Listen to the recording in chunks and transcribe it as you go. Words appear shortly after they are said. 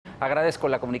Agradezco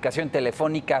la comunicación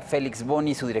telefónica a Felix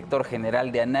Boni, su director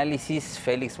general de análisis.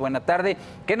 Félix, buena tarde.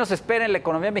 ¿Qué nos espera en la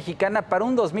economía mexicana para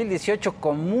un 2018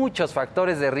 con muchos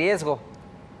factores de riesgo?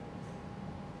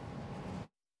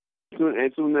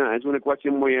 Es una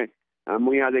ecuación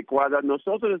muy adecuada.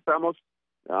 Nosotros estamos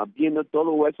viendo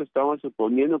todo eso, estamos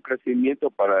suponiendo crecimiento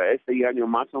para este año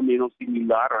más o menos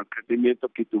similar al crecimiento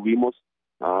que tuvimos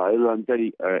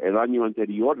el año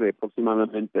anterior, de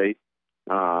aproximadamente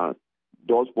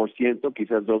 2%,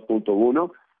 quizás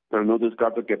 2.1%, pero no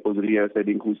descarto que podría ser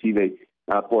inclusive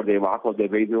por debajo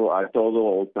debido a todo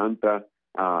o tanta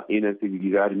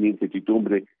inestabilidad y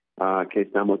incertidumbre que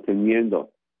estamos teniendo.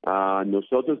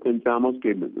 Nosotros pensamos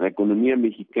que la economía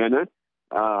mexicana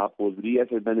podría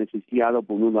ser beneficiada,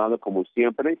 por un lado, como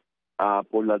siempre,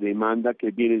 por la demanda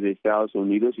que viene de Estados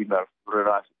Unidos y las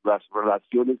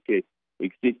relaciones que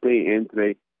existen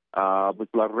entre pues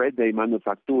la red de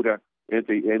manufactura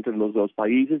entre los dos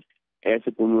países.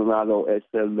 Ese, por un lado, es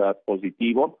el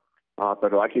positivo,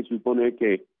 pero hay que suponer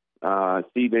que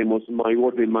sí vemos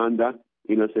mayor demanda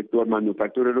en el sector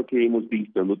manufacturero que hemos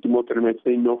visto. El último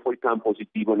trimestre no fue tan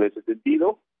positivo en ese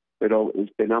sentido, pero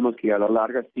esperamos que a la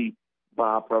larga sí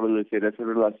va a prevalecer esa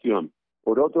relación.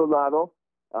 Por otro lado,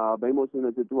 vemos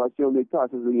una situación de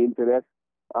tasas de interés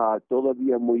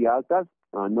todavía muy altas.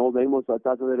 No vemos la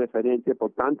tasa de referencia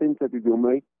por tanta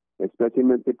incertidumbre,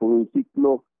 especialmente por un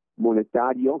ciclo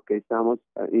monetario que estamos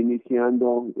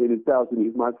iniciando en Estados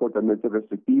Unidos más fuertemente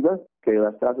restrictiva, que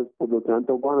las tasas por lo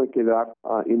tanto van a quedar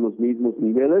en los mismos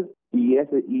niveles y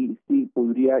sí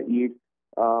podría ir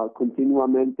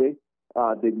continuamente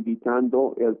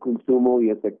debilitando el consumo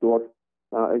y el sector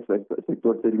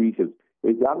servicios.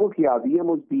 Es algo que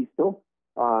habíamos visto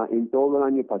en todo el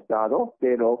año pasado,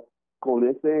 pero con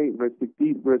esa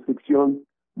restricción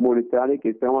monetaria que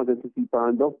estamos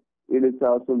anticipando en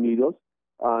Estados Unidos,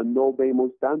 no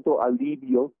vemos tanto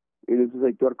alivio en ese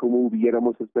sector como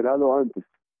hubiéramos esperado antes.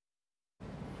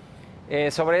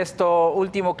 Sobre esto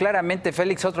último, claramente,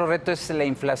 Félix, otro reto es la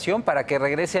inflación para que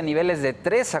regrese a niveles de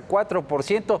 3 a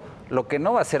 4%, lo que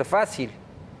no va a ser fácil.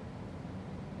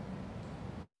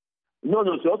 No,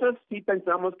 nosotros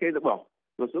pensamos que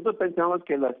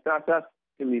las tasas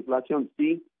de la inflación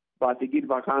sí va a seguir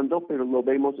bajando, pero lo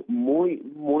vemos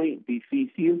muy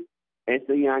difícil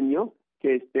este año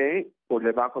que esté por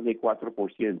debajo de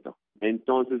 4%.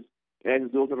 Entonces, esa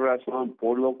es otra razón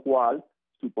por lo cual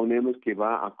suponemos que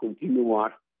va a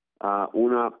continuar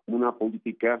una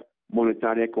política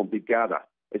monetaria complicada,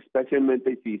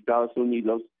 especialmente si Estados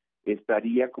Unidos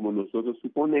estaría, como nosotros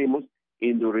suponemos,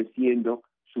 endureciendo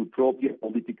su propia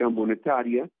política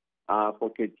monetaria,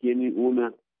 porque tiene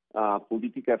una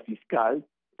política fiscal,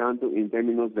 tanto en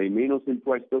términos de menos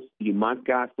impuestos y más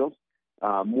gastos,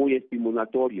 muy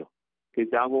estimulatorio, que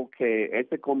es algo que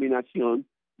esta combinación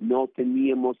no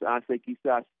teníamos hace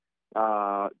quizás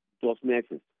 2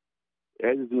 meses.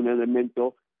 Ese es un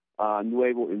elemento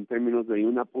nuevo en términos de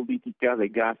una política de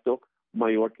gasto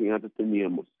mayor que antes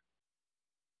teníamos.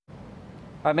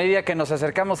 A medida que nos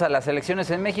acercamos a las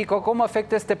elecciones en México, ¿cómo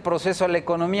afecta este proceso a la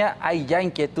economía? ¿Hay ya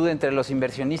inquietud entre los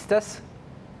inversionistas?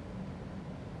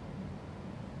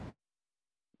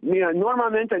 Mira,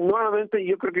 normalmente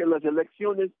yo creo que las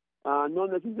elecciones no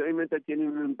necesariamente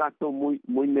tienen un impacto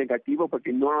muy negativo,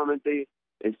 porque normalmente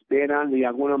esperan de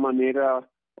alguna manera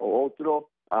u otro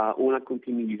una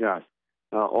continuidad.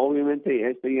 Obviamente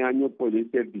este año puede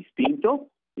ser distinto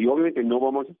y obviamente no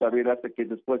vamos a saber hasta que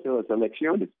después de las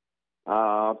elecciones.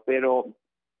 Pero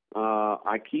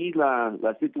aquí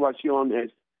la situación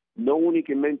es no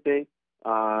únicamente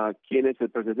quién es el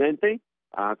presidente,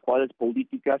 cuáles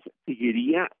políticas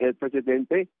seguiría el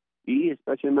presidente y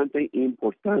especialmente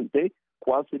importante,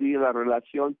 cuál sería la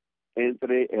relación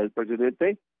entre el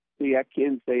presidente, sea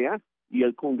quien sea, y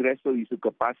el Congreso y su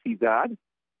capacidad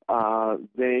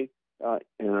de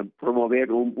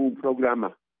promover un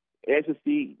programa. Eso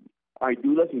sí, hay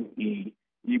dudas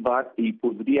y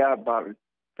podría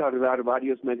tardar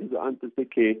varios meses antes de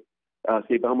que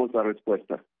sepamos la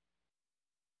respuesta.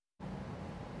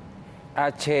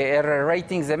 HR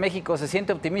Ratings de México, ¿se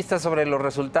siente optimista sobre los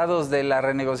resultados de la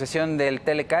renegociación del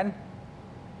Telecán?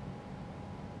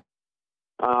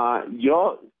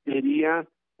 Yo sería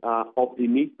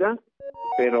optimista,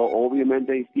 pero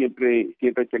obviamente siempre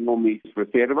tengo mis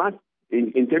reservas.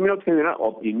 En términos generales,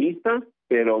 optimista,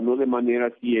 pero no de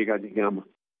manera ciega, digamos.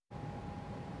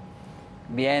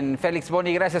 Bien, Felix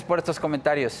Boni, gracias por estos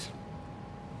comentarios.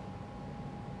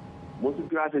 Muchas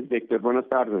gracias, Víctor. Buenas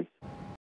tardes.